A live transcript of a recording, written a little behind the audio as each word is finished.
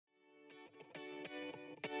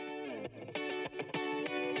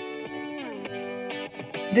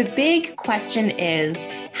The big question is,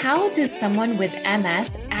 how does someone with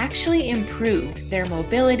MS actually improve their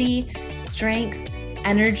mobility, strength,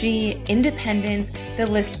 energy, independence? The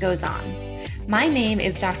list goes on. My name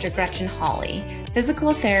is Dr. Gretchen Hawley,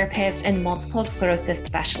 physical therapist and multiple sclerosis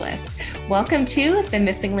specialist. Welcome to the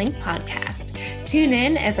Missing Link podcast. Tune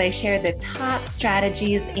in as I share the top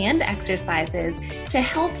strategies and exercises to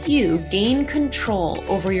help you gain control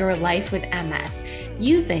over your life with MS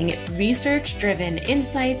using research-driven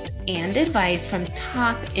insights and advice from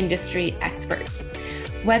top industry experts.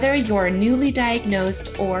 Whether you're newly diagnosed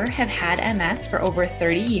or have had MS for over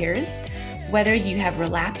 30 years, whether you have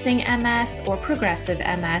relapsing MS or progressive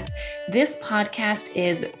MS, this podcast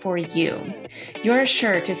is for you. You're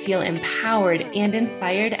sure to feel empowered and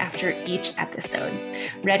inspired after each episode.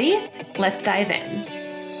 Ready? Let's dive in.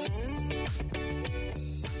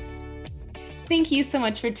 Thank you so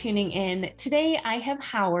much for tuning in. Today, I have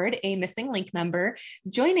Howard, a Missing Link member,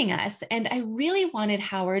 joining us, and I really wanted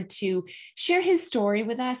Howard to share his story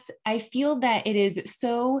with us. I feel that it is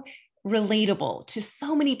so relatable to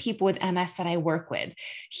so many people with MS that I work with.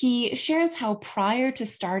 He shares how prior to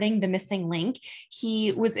starting the Missing Link,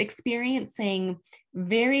 he was experiencing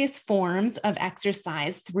various forms of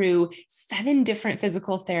exercise through 7 different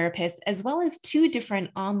physical therapists, as well as 2 different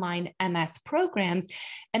online MS programs,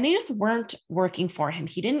 and they just weren't working for him.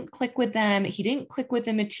 He didn't click with them. He didn't click with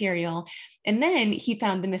the material. And then he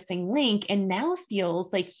found the Missing Link and now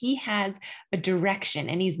feels like he has a direction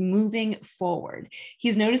and he's moving forward.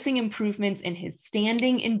 He's noticing improvements in his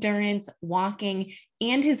standing endurance, walking,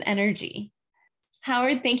 and his energy.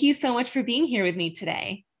 Howard, thank you so much for being here with me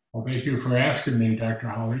today. Well, thank you for asking me, Dr.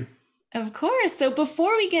 Hawley. Of course. So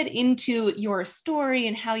before we get into your story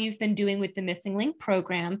and how you've been doing with the Missing Link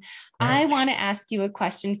program, I want to ask you a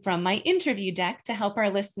question from my interview deck to help our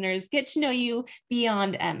listeners get to know you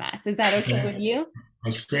beyond MS. Is that okay with you?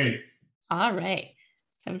 That's great. All right.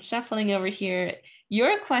 So I'm shuffling over here.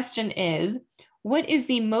 Your question is, what is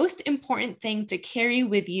the most important thing to carry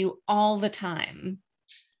with you all the time?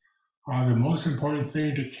 The most important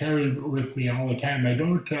thing to carry with me all the time, I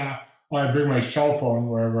don't, I bring my cell phone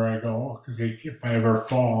wherever I go, because if I ever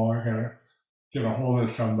fall, I gotta get a hold of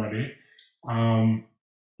somebody.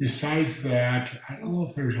 Besides that, I don't know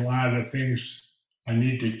if there's a lot of things I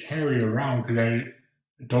need to carry around, because I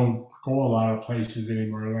don't go a lot of places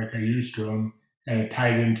anymore like I used to. I'm kind of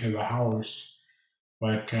tied into the house.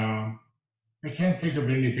 But I can't think of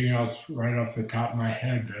anything else right off the top of my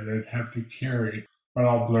head that I'd have to carry. But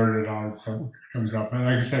I'll blurt it out if something comes up. And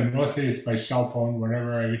like I said, mostly it's my cell phone.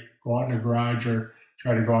 Whenever I go out in the garage or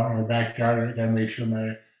try to go out in my backyard, I gotta make sure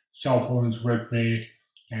my cell phone's with me.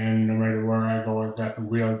 And no matter where I go, I've got the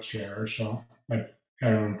wheelchair. So that's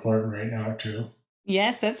kind of important right now too.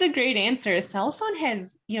 Yes, that's a great answer. A cell phone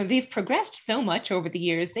has, they've progressed so much over the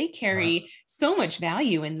years. They carry so much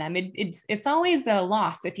value in them. It's always a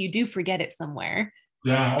loss if you do forget it somewhere.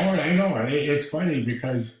 Yeah, I know. It's funny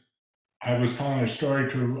because I was telling a story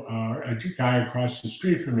to a guy across the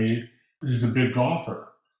street from me who's a big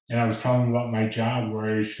golfer. And I was telling him about my job where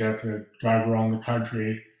I used to have to drive around the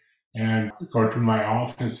country and go to my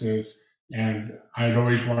offices. And I'd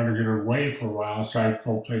always wanted to get away for a while, so I'd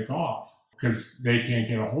go play golf because they can't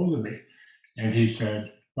get a hold of me. And he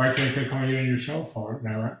said, why can't they call you on your cell phone? And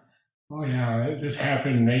I went, oh yeah, this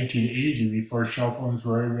happened in 1980 before cell phones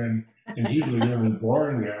were even, and he was even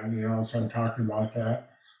born then, so I'm talking about that.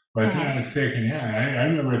 But then I was thinking, I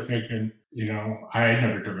remember thinking, I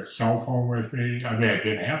never took a cell phone with me. I mean, I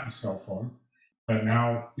didn't have a cell phone, but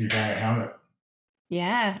now you gotta have it.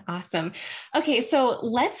 Yeah, awesome. Okay, so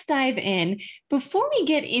let's dive in. Before we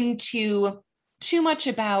get into too much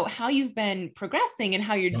about how you've been progressing and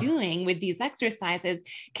how you're doing with these exercises,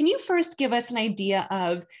 can you first give us an idea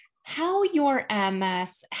of how your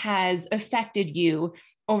MS has affected you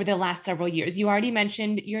over the last several years? You already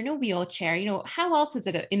mentioned you're in a wheelchair. How else has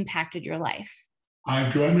it impacted your life?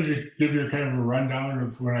 Do you want me to give you kind of a rundown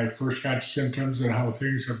of when I first got symptoms and how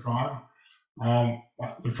things have gone?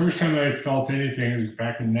 The first time I felt anything was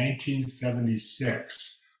back in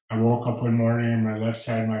 1976. I woke up one morning and my left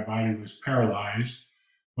side of my body was paralyzed.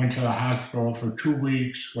 Went to the hospital for 2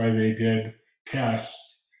 weeks where they did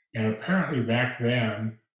tests. And apparently back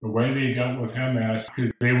then, the way they dealt with MS,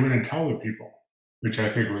 because they wouldn't tell the people, which I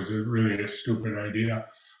think was really a stupid idea.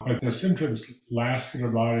 But the symptoms lasted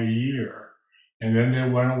about a year, and then they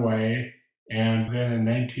went away. And then in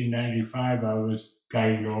 1995, I was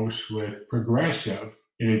diagnosed with progressive.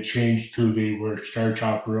 It had changed to where it starts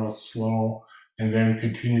off real slow and then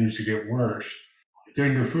continues to get worse.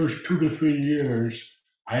 During the first 2 to 3 years,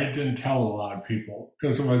 I didn't tell a lot of people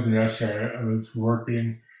because it wasn't necessary. I was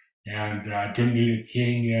working and didn't need a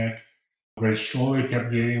cane yet, but it slowly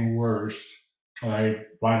kept getting worse till I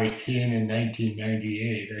bought a cane in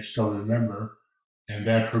 1998. I still remember, and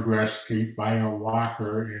that progressed to buying a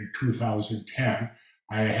walker in 2010.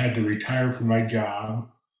 I had to retire from my job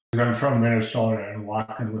because I'm from Minnesota, and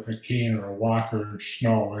walking with a cane or a walker in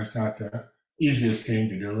snow is not the easiest thing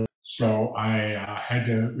to do. So I had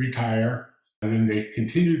to retire, and then they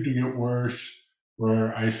continued to get worse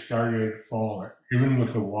where I started falling. Even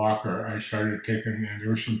with the walker, I started taking, and there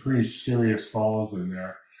were some pretty serious falls in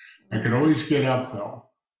there. I could always get up though.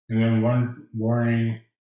 And then one morning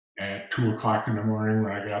at 2 o'clock in the morning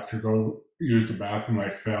when I got up to go use the bathroom, I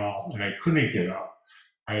fell and I couldn't get up.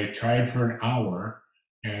 I tried for an hour,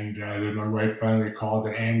 and then my wife finally called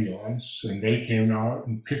an ambulance, and they came out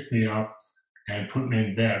and picked me up and put me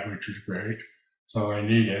in bed, which was great. So I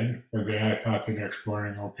needed. But then I thought the next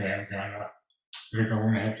morning, okay, I think I'm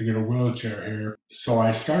going to have to get a wheelchair here. So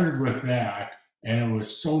I started with that, and it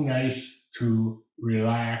was so nice to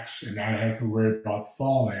relax and not have to worry about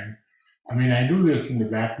falling. I mean, I knew this in the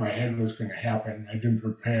back of my head was going to happen. I didn't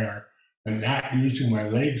prepare, but not using my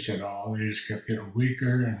legs at all. They just kept getting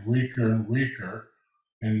weaker and weaker and weaker.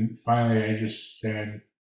 And finally, I just said,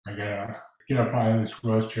 I got to get up out of this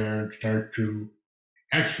wheelchair and start to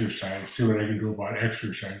exercise, see what I can do about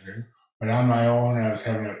exercising. But on my own, I was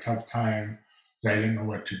having a tough time. I didn't know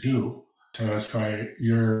what to do. So that's why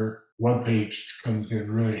your webpage comes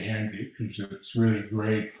in really handy, because it's really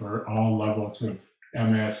great for all levels of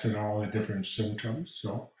MS and all the different symptoms.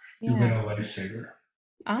 So you've been a lifesaver.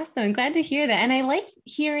 Awesome. Glad to hear that. And I like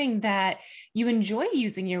hearing that you enjoy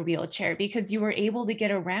using your wheelchair because you were able to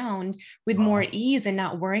get around with more ease and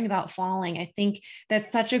not worrying about falling. I think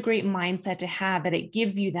that's such a great mindset to have, that it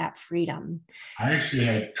gives you that freedom. I actually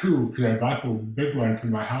had two, because I bought the big one for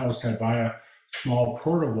my house. I bought a small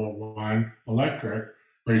portable one, electric,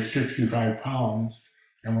 weighs 65 pounds.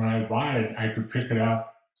 And when I bought it, I could pick it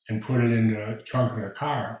up and put it in the trunk of the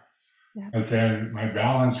car. Yeah. But then my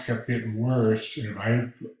balance kept getting worse. And if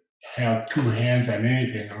I have two hands on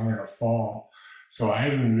anything, I'm going to fall. So I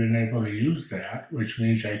haven't been able to use that, which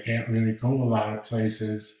means I can't really go a lot of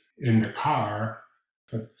places in the car.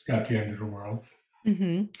 But it's not the end of the world.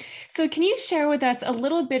 Mm-hmm. So can you share with us a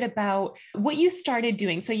little bit about what you started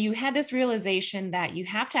doing? So you had this realization that you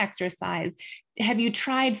have to exercise. Have you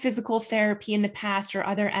tried physical therapy in the past or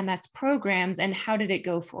other MS programs, and how did it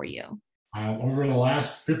go for you? Over the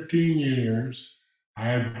last 15 years, I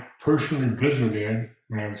have personally visited,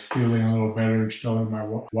 when I was feeling a little better and still in my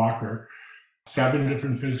walker, 7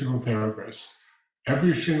 different physical therapists.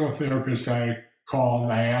 Every single therapist I called,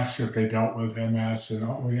 I asked if they dealt with MS, and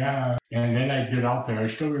oh yeah. And then I'd get out there. I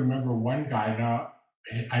still remember one guy. Now,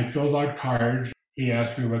 I filled out cards. He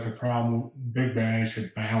asked me what's the problem. Big man, I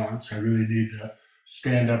said balance. I really need to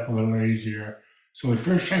stand up a little easier. So the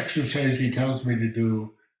first exercise he tells me to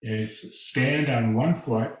do is stand on one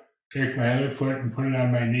foot, take my other foot and put it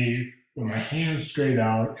on my knee, put my hands straight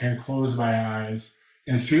out and close my eyes,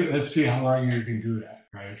 and let's see how long you can do that.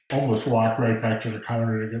 I almost walked right back to the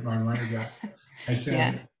counter to get my money back. I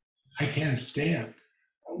said, I can't stand.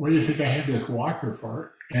 What do you think I have this walker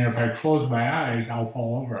for? And if I close my eyes, I'll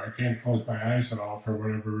fall over. I can't close my eyes at all for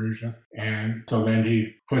whatever reason. And so then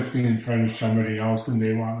he puts me in front of somebody else and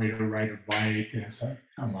they want me to ride a bike. And it's like,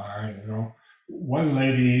 come on, One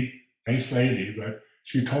lady, nice lady, but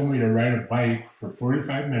she told me to ride a bike for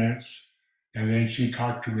 45 minutes. And then she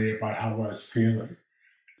talked to me about how I was feeling.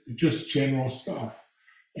 Just general stuff.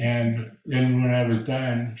 And then when I was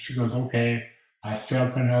done, she goes, okay, I set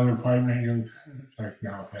up another appointment. It's like,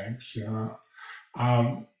 no, thanks.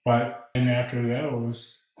 But then after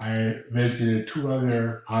those, I visited 2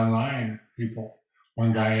 other online people.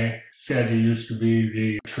 One guy said he used to be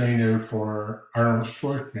the trainer for Arnold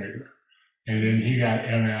Schwarzenegger. And then he got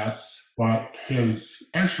MS, but his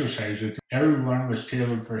exercises, everyone was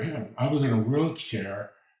tailored for him. I was in a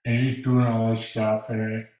wheelchair and he's doing all this stuff.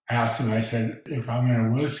 And I asked him, I said, if I'm in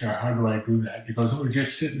a wheelchair, how do I do that? He goes, oh,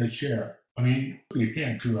 just sit in a chair. I mean, you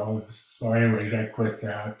can't do all this. So anyways, I quit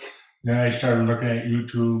that. Then I started looking at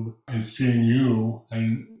YouTube and seeing you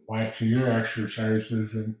and watching your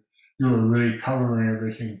exercises, and you were really covering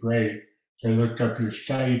everything great. So I looked up your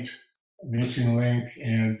site, missing link,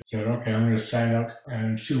 and said, okay, I'm going to sign up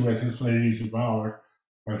and see what this lady's about.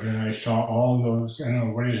 But then I saw all those, I don't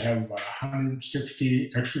know, what do you have, about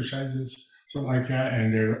 160 exercises, something like that,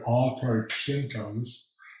 and they're all towards symptoms.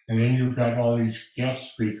 And then you've got all these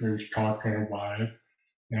guest speakers talking about it.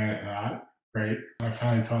 And I thought, great, I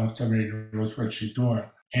finally found somebody who knows what she's doing.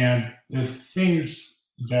 And the things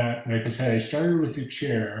that, like I said, I started with the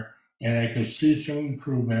chair and I could see some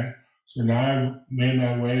improvement. So now I've made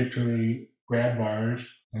my way to the grab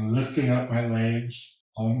bars and lifting up my legs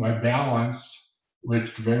on my balance,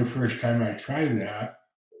 which the very first time I tried that,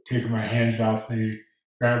 taking my hands off the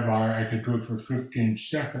grab bar, I could do it for 15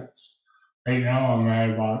 seconds. Right now I'm at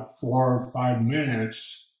about 4 or 5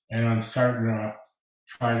 minutes and I'm starting to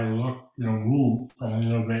try to look, move a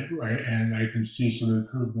little bit, right? And I can see some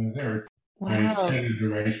improvement there. I Wow. headed the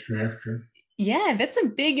right direction. Yeah, that's a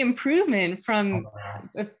big improvement from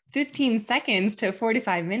Wow. 15 seconds to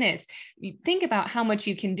 45 minutes. You think about how much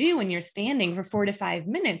you can do when you're standing for 4 to 5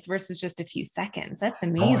 minutes versus just a few seconds. That's Oh,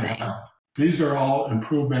 amazing. yeah. These are all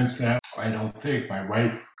improvements that I don't think my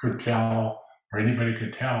wife could tell or anybody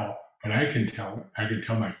could tell, but I can tell. I can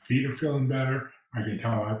tell my feet are feeling better. I can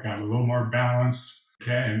tell I've got a little more balance.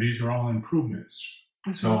 Okay, and these are all improvements.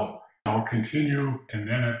 Mhm. So I'll continue. And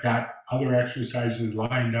then I've got other exercises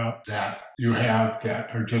lined up that you have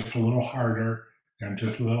that are just a little harder and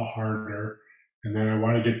just a little harder. And then I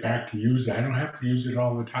want to get back to use it. I don't have to use it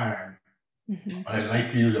all the time, Mhm. but I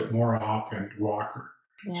like to use it more often to walker.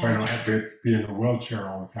 So I Yeah. don't have to be in a wheelchair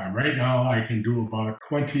all the time. Right now, I can do about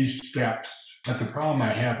 20 steps, but the problem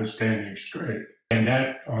I have is standing straight. And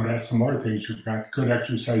that's some more things. You've got good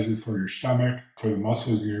exercises for your stomach, for the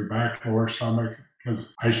muscles in your back, lower stomach,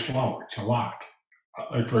 because I slouch a lot.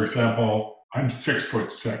 Like, for example, I'm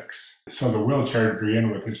 6'6", so the wheelchair to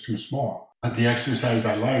begin with is too small. But the exercise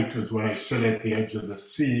I liked was when I sit at the edge of the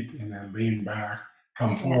seat and then lean back,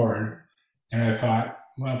 come forward, and I thought,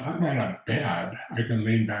 well, if I'm on a bed, I can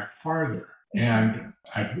lean back farther. And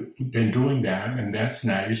I've been doing that, and that's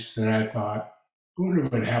nice. And I thought, I wonder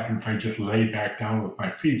what would happen if I just laid back down with my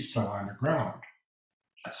feet still on the ground.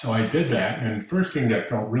 So I did that, and the first thing that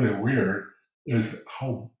felt really weird is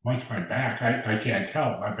how much my back, I can't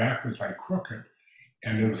tell, my back was like crooked.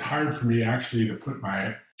 And it was hard for me actually to put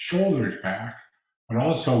my shoulders back. But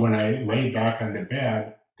also when I laid back on the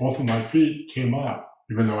bed, both of my feet came up,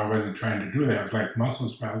 even though I wasn't trying to do that. It was like muscle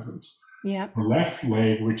spasms. Yep. The left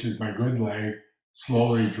leg, which is my good leg,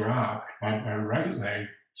 slowly dropped. My right leg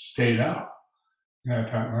stayed up. And I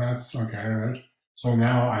thought, well, that's okay. So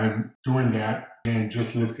now I'm doing that and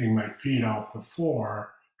just lifting my feet off the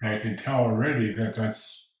floor. And I can tell already that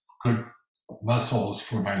that's good muscles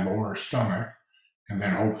for my lower stomach and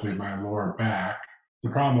then hopefully my lower back. The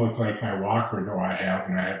problem with like my walker, though, I have,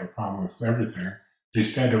 and I have a problem with everything, they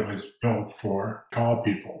said it was built for tall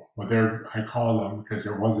people. Well, I call them because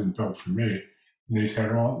it wasn't built for me. And they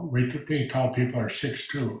said, well, we think tall people are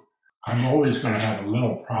 6'2". I'm always going to have a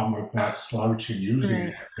little problem with not slouching using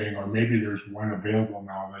Right. that thing, or maybe there's one available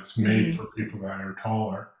now that's made for people that are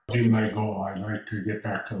taller. Be my goal. I'd like to get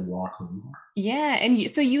back to the walker more. Yeah. And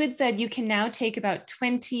so you had said you can now take about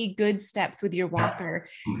 20 good steps with your Yeah. walker.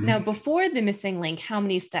 Mhm. Now, before the missing link, how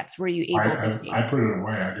many steps were you able to take? I put it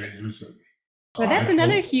away. I didn't use it. So that's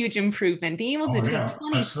another huge improvement, being able to take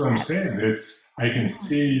 20 That's what I'm steps. saying. I can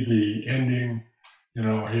see the ending,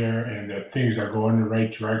 here, and that things are going the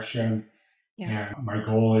right direction. Yeah. And my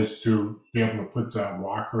goal is to be able to put the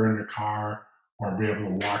walker in the car or be able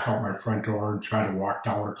to walk out my front door and try to walk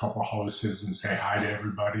down a couple houses and say hi to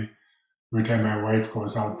everybody. Every time my wife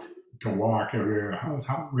goes out to walk, we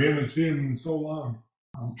haven't seen him in so long.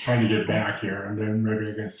 I'm trying to get back here, and then maybe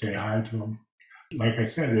I can say hi to him. Like I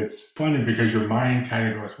said, it's funny because your mind kind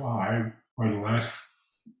of goes, wow, for the last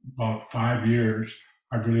about 5 years,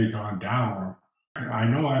 I've really gone down. I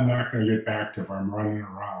know I'm not going to get back to if I'm running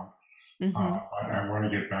around. But I want to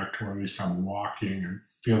get back to at least I'm walking and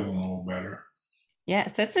feeling a little better.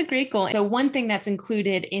 Yes, that's a great goal. So one thing that's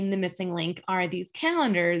included in the missing link are these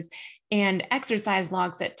calendars and exercise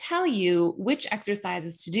logs that tell you which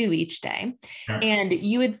exercises to do each day. Yeah. And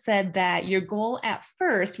you had said that your goal at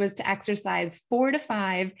first was to exercise 4 to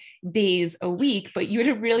 5 days a week, but you had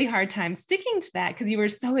a really hard time sticking to that because you were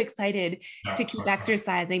so excited to keep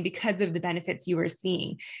exercising because of the benefits you were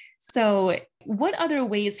seeing. So what other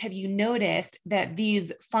ways have you noticed that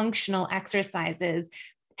these functional exercises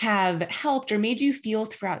have helped or made you feel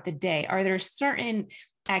throughout the day? Are there certain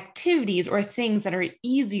activities or things that are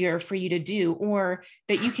easier for you to do or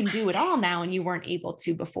that you can do at all now and you weren't able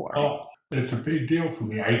to before? Oh, it's a big deal for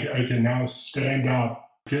me. I can now stand up,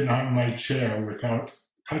 getting out of my chair without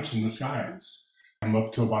touching the sides. I'm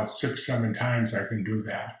up to about 6, 7 times I can do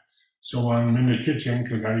that. So when I'm in the kitchen,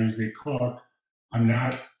 because I usually cook, I'm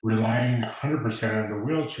not relying 100% on the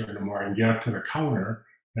wheelchair anymore. I can get up to the counter.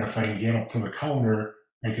 And if I can get up to the counter,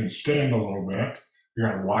 I can stand a little bit. You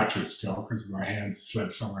got to watch it still because if my hand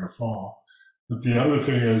slips, I'm going to fall. But the other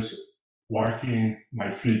thing is walking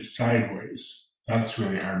my feet sideways. That's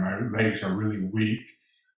really hard. My legs are really weak.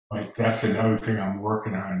 Like that's another thing I'm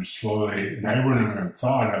working on slowly. And I wouldn't have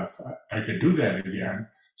thought of I could do that again.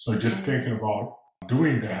 So just Right. thinking about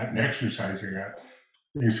doing that and exercising it,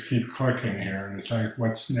 things keep clicking here. And it's like,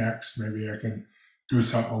 what's next? Maybe I can do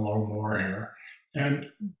something a little more here.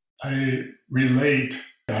 And I relate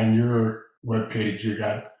on your webpage, you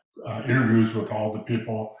got interviews with all the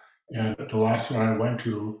people. And the last one I went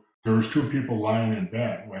to, there was two people lying in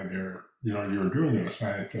bed while you were doing this.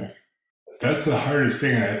 And I think that's the hardest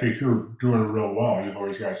thing. And I think you're doing real well. You've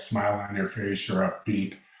always got a smile on your face, you're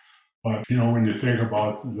upbeat. But, when you think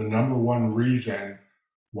about the number one reason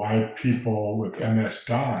why people with MS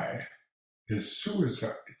die is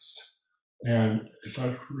suicides. And it's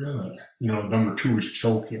like, really? Number two is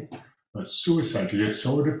choking. But suicide, you get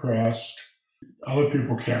so depressed, other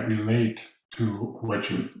people can't relate to what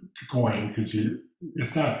you're going because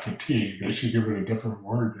it's not fatigue. They should give it a different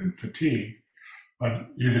word than fatigue, but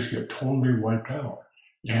you just get totally wiped out.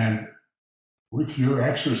 And with your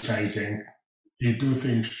exercising, you do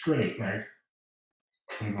things straight. Like,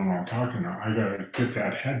 I don't know what I'm talking about. I got to get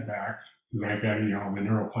that head back because I got, the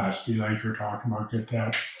neuroplasty, like you're talking about, get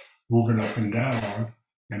that moving up and down,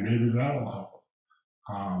 and maybe that'll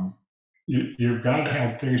help. You've got to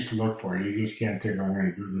have things to look for. You just can't think, I'm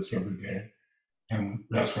going to do this every day. And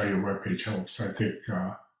that's why your webpage helps. I think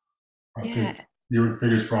Yeah. your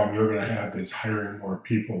biggest problem you're going to have is hiring more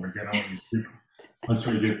people to get all these people. Once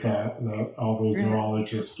we get all those Right.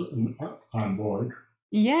 neurologists on board.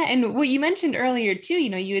 Yeah. And what you mentioned earlier too,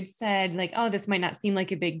 you had said like, oh, this might not seem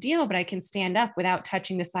like a big deal, but I can stand up without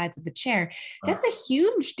touching the sides of the chair. That's a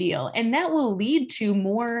huge deal. And that will lead to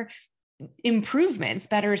more improvements,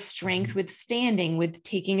 better strength with standing, with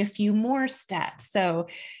taking a few more steps. So,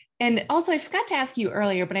 and also I forgot to ask you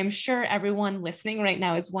earlier, but I'm sure everyone listening right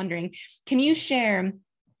now is wondering, can you share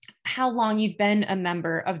how long you've been a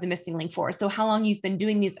member of the Missing Link for? So how long you've been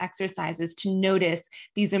doing these exercises to notice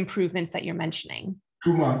these improvements that you're mentioning?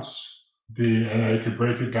 2 months. And I could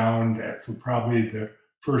break it down that for probably the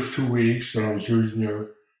first 2 weeks, I was using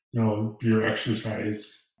your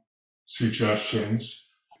exercise suggestions.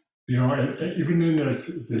 Even in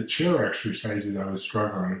the chair exercises, I was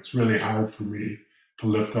struggling. It's really hard for me to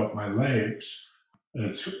lift up my legs. It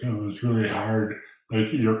was really hard. Like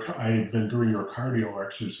I've been doing your cardio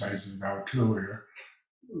exercises now too, where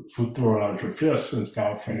you're throwing out your fists and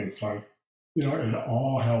stuff, and it's like, it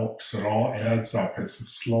all helps. It all adds up. It's a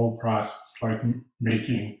slow process, like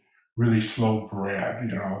making really slow bread,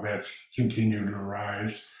 that's continuing to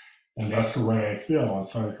rise. And that's the way I feel.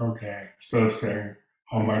 It's like, okay, instead of saying,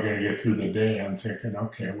 how am I going to get through the day? I'm thinking,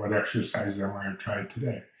 okay, what exercise am I going to try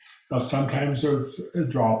today? Now, sometimes there's a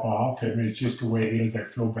drop off. I mean, it's just the way it is. I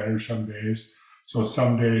feel better some days. So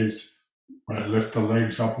some days when I lift the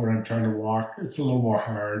legs up when I'm trying to walk, it's a little more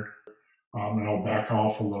hard. And I'll back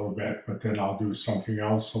off a little bit, but then I'll do something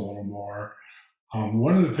else a little more.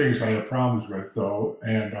 One of the things I have problems with, though,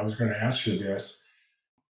 and I was going to ask you this,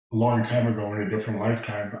 a long time ago in a different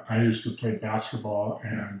lifetime, I used to play basketball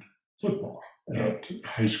and football at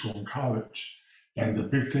high school and college. And the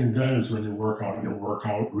big thing then is when you work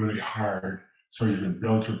out really hard so you can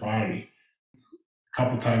build your body. A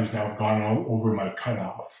couple times now I've gone over my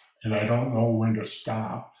cutoff and I don't know when to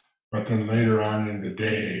stop. But then later on in the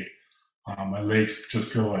day, my legs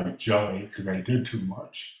just feel like jelly because I did too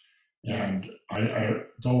much. And I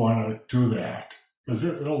don't want to do that because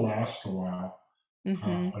it'll last a while.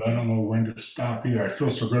 But I don't know when to stop either. I feel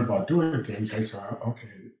so good about doing things. I say, okay,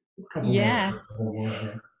 a couple Yeah.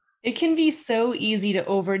 more. It can be so easy to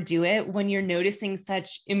overdo it when you're noticing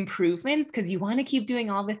such improvements because you want to keep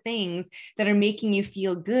doing all the things that are making you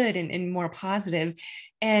feel good and more positive.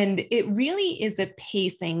 And it really is a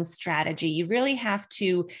pacing strategy. You really have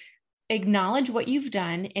to acknowledge what you've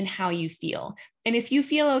done and how you feel. And if you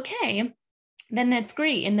feel okay, then that's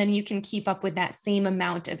great. And then you can keep up with that same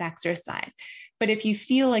amount of exercise. But if you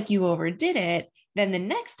feel like you overdid it, then the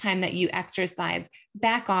next time that you exercise,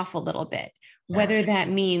 back off a little bit, whether that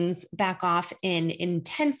means back off in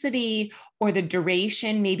intensity or the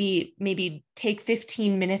duration, maybe take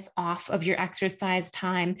 15 minutes off of your exercise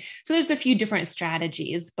time. So there's a few different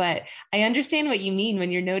strategies, but I understand what you mean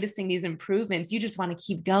when you're noticing these improvements. You just want to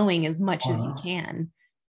keep going as much as you can.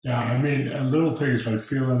 Yeah, I mean, little things like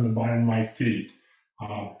feeling the bottom of my feet,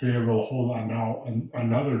 being able to hold on now.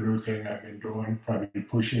 Another new thing I've been doing, probably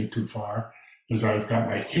pushing it too far, is I've got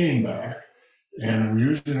my cane back and I'm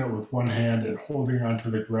using it with one hand and holding onto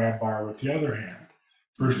the grab bar with the other hand.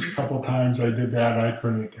 First couple times I did that, I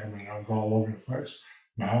couldn't. I mean, I was all over the place.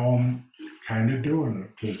 Now I'm kind of doing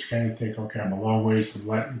it. Just kind of think, okay, I'm a long ways from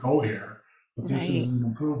letting go here, but this is an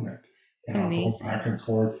improvement. And I'll go back and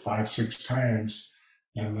forth 5, 6 times.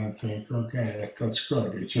 and then think, okay, that's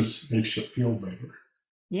good. It just makes you feel better.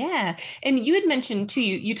 Yeah. And you had mentioned too,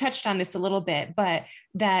 you touched on this a little bit, but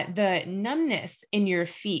that the numbness in your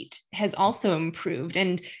feet has also improved.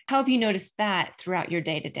 And how have you noticed that throughout your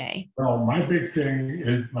day to day? Well, my big thing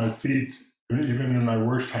is my feet, even in my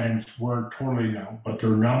worst times, weren't totally numb, but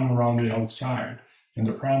they're numb around the outside. And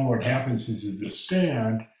the problem, what happens is if you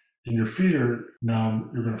stand and your feet are numb,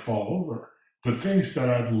 you're going to fall over. The things that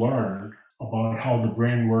I've learned about how the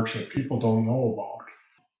brain works that people don't know about,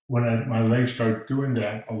 when my legs started doing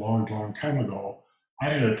that a long, long time ago, I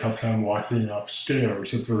had a tough time walking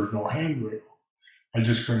upstairs if there was no handrail. I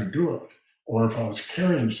just couldn't do it. Or if I was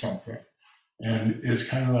carrying something. And it's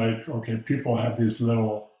kind of like, okay, people have these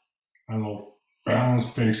little, I don't know,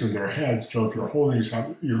 balance things in their heads. So if you're holding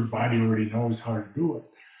something, your body already knows how to do it.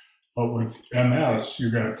 But with MS,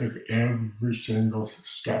 you got to think every single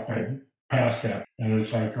step past that. And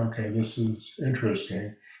it's like, okay, this is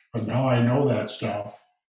interesting. But now I know that stuff.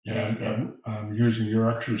 And I'm using your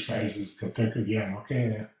exercises to think again,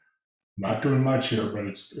 okay, not doing much here, but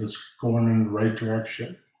it's going in the right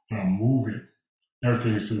direction. And I'm moving. Another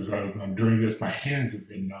thing is I'm doing this, my hands have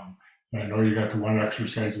been numb. And I know you got the one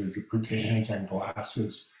exercise where you put your hands on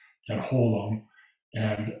glasses and hold them.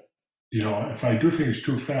 And, if I do things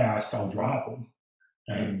too fast, I'll drop them.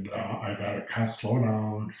 And I got to kind of slow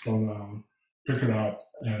down, pick it up,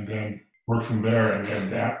 and then work from there. And then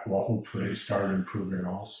that will hopefully start improving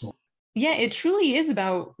also. Yeah, it truly is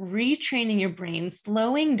about retraining your brain,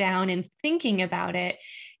 slowing down and thinking about it.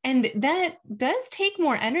 And that does take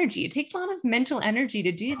more energy. It takes a lot of mental energy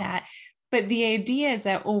to do that. But the idea is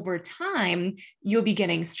that over time, you'll be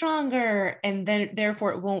getting stronger, and then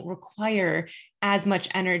therefore it won't require as much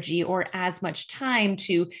energy or as much time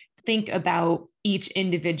to think about each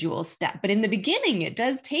individual step. But in the beginning, it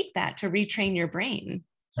does take that to retrain your brain.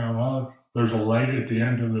 Well, there's a light at the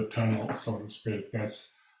end of the tunnel, so to speak.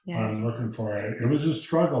 That's what I Yes. was looking for. It was a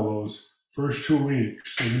struggle those first 2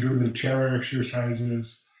 weeks. So you do the chair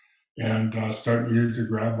exercises and start to use the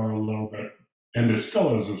grab bar a little bit. And it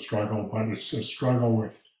still is a struggle, but it's a struggle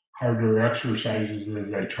with harder exercises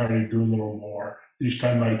as I try to do a little more. Each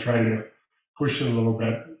time I try to push it a little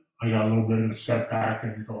bit, I got a little bit of a setback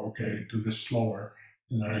and go, okay, do this slower.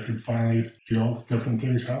 And then I can finally feel different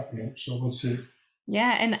things happening. So we'll see.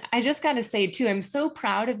 Yeah. And I just got to say, too, I'm so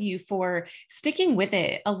proud of you for sticking with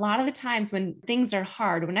it. A lot of the times when things are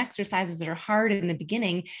hard, when exercises are hard in the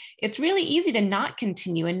beginning, it's really easy to not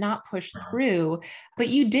continue and not push through. But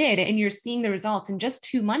you did, and you're seeing the results in just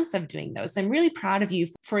 2 months of doing those. So I'm really proud of you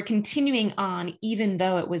for continuing on, even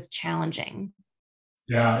though it was challenging.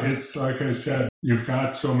 Yeah, it's like I said, you've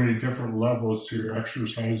got so many different levels to your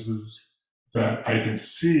exercises that I can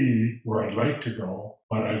see where I'd like to go,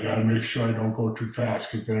 but I got to make sure I don't go too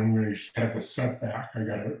fast because then I'm going to just have a setback. I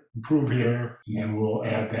got to improve here, and then we'll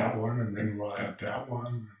add that one, and then we'll add that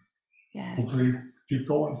one. Yes. Hopefully, keep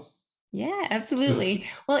going. Yeah, absolutely.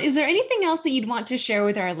 Well, is there anything else that you'd want to share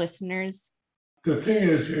with our listeners? The thing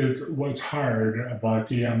is what's hard about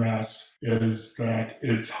the MS is that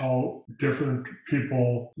it's how different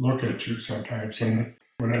people look at you sometimes. And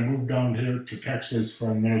when I moved down here to Texas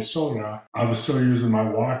from Minnesota, I was still using my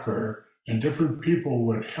walker, and different people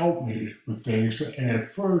would help me with things. And at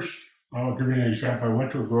first, I'll give you an example. I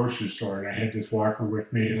went to a grocery store and I had this walker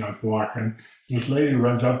with me, and I'm walking. This lady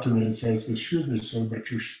runs up to me and says, "Excuse me, sir, but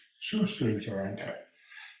your shoestrings are untied."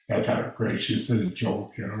 I thought, great, she said a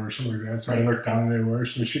joke, or something like that. So I looked down and they were.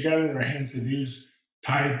 So she got it in her hands and used,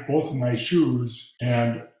 tied both of my shoes,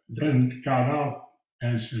 and then got up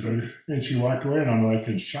and she walked away, and I'm like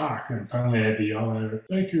in shock. And finally I had to yell at her,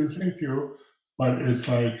 thank you, thank you. But it's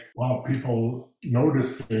like, wow, people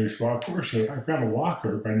notice things. Well, of course, I've got a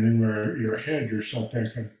walker, but in your head, you're still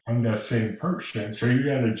thinking, I'm that same person. So you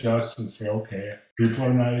got to adjust and say, okay, people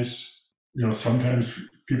are nice. Sometimes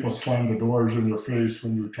people slam the doors in your face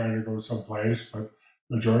when you're trying to go someplace, but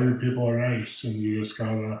majority of people are nice, and you just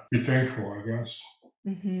gotta be thankful, I guess.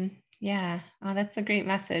 Mm-hmm. Yeah. Oh, that's a great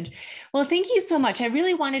message. Well, thank you so much. I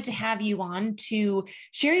really wanted to have you on to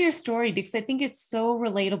share your story because I think it's so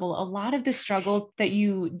relatable. A lot of the struggles that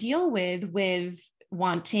you deal with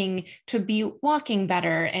wanting to be walking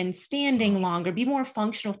better and standing longer, be more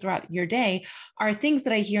functional throughout your day are things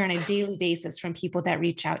that I hear on a daily basis from people that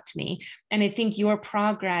reach out to me. And I think your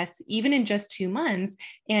progress, even in just 2 months,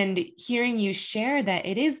 and hearing you share that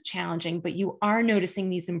it is challenging, but you are noticing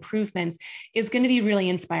these improvements is going to be really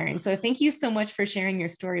inspiring. So thank you so much for sharing your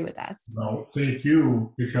story with us. Well, thank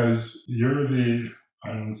you, because you're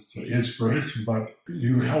I don't say inspiration, but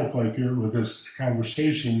you help, like you're with this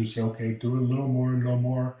conversation. You say, okay, do a little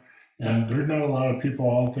more, And there's not a lot of people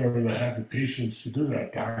out there that have the patience to do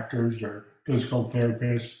that, doctors or physical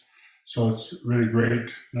therapists. So it's really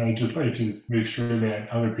great. And I just like to make sure that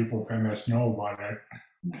other people with MS know about it.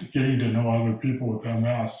 Getting to know other people with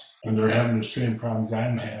MS and they're having the same problems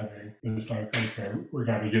I'm having. It's like, okay, we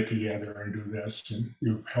got to get together and do this. And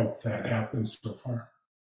you've helped that happen so far.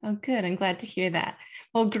 Oh, good. I'm glad to hear that.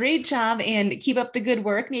 Well, great job and keep up the good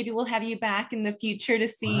work. Maybe we'll have you back in the future to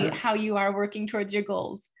see how you are working towards your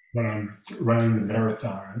goals. When I'm running the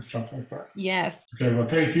marathon and stuff like that. Yes. Okay, well,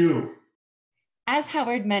 thank you. As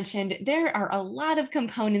Howard mentioned, there are a lot of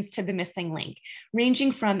components to the missing link,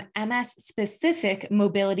 ranging from MS-specific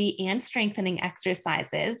mobility and strengthening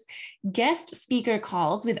exercises, guest speaker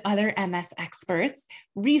calls with other MS experts,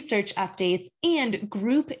 research updates, and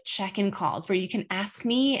group check-in calls where you can ask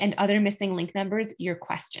me and other missing link members your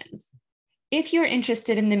questions. If you're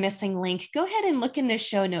interested in the missing link, go ahead and look in the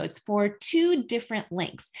show notes for 2 different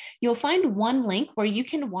links. You'll find one link where you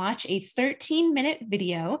can watch a 13-minute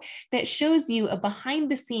video that shows you a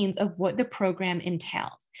behind the scenes of what the program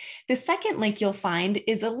entails. The second link you'll find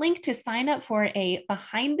is a link to sign up for a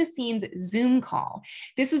behind the scenes Zoom call.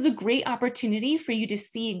 This is a great opportunity for you to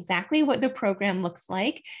see exactly what the program looks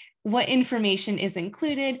like, what information is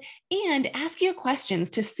included, and ask your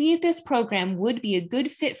questions to see if this program would be a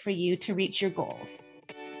good fit for you to reach your goals.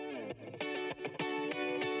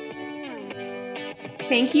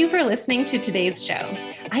 Thank you for listening to today's show.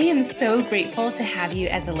 I am so grateful to have you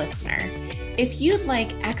as a listener. If you'd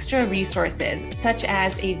like extra resources, such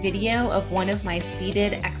as a video of one of my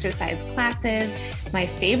seated exercise classes, my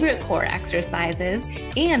favorite core exercises,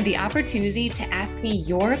 and the opportunity to ask me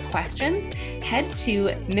your questions, head to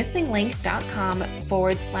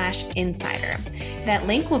missinglink.com/insider. That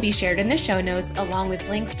link will be shared in the show notes along with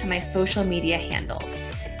links to my social media handles.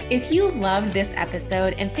 If you loved this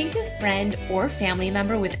episode and think a friend or family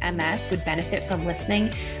member with MS would benefit from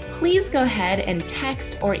listening, please go ahead and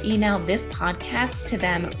text or email this podcast to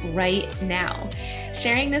them right now.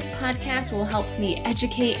 Sharing this podcast will help me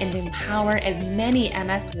educate and empower as many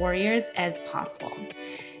MS warriors as possible.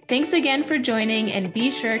 Thanks again for joining, and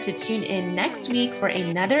be sure to tune in next week for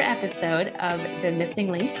another episode of the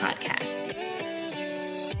Missing Link podcast.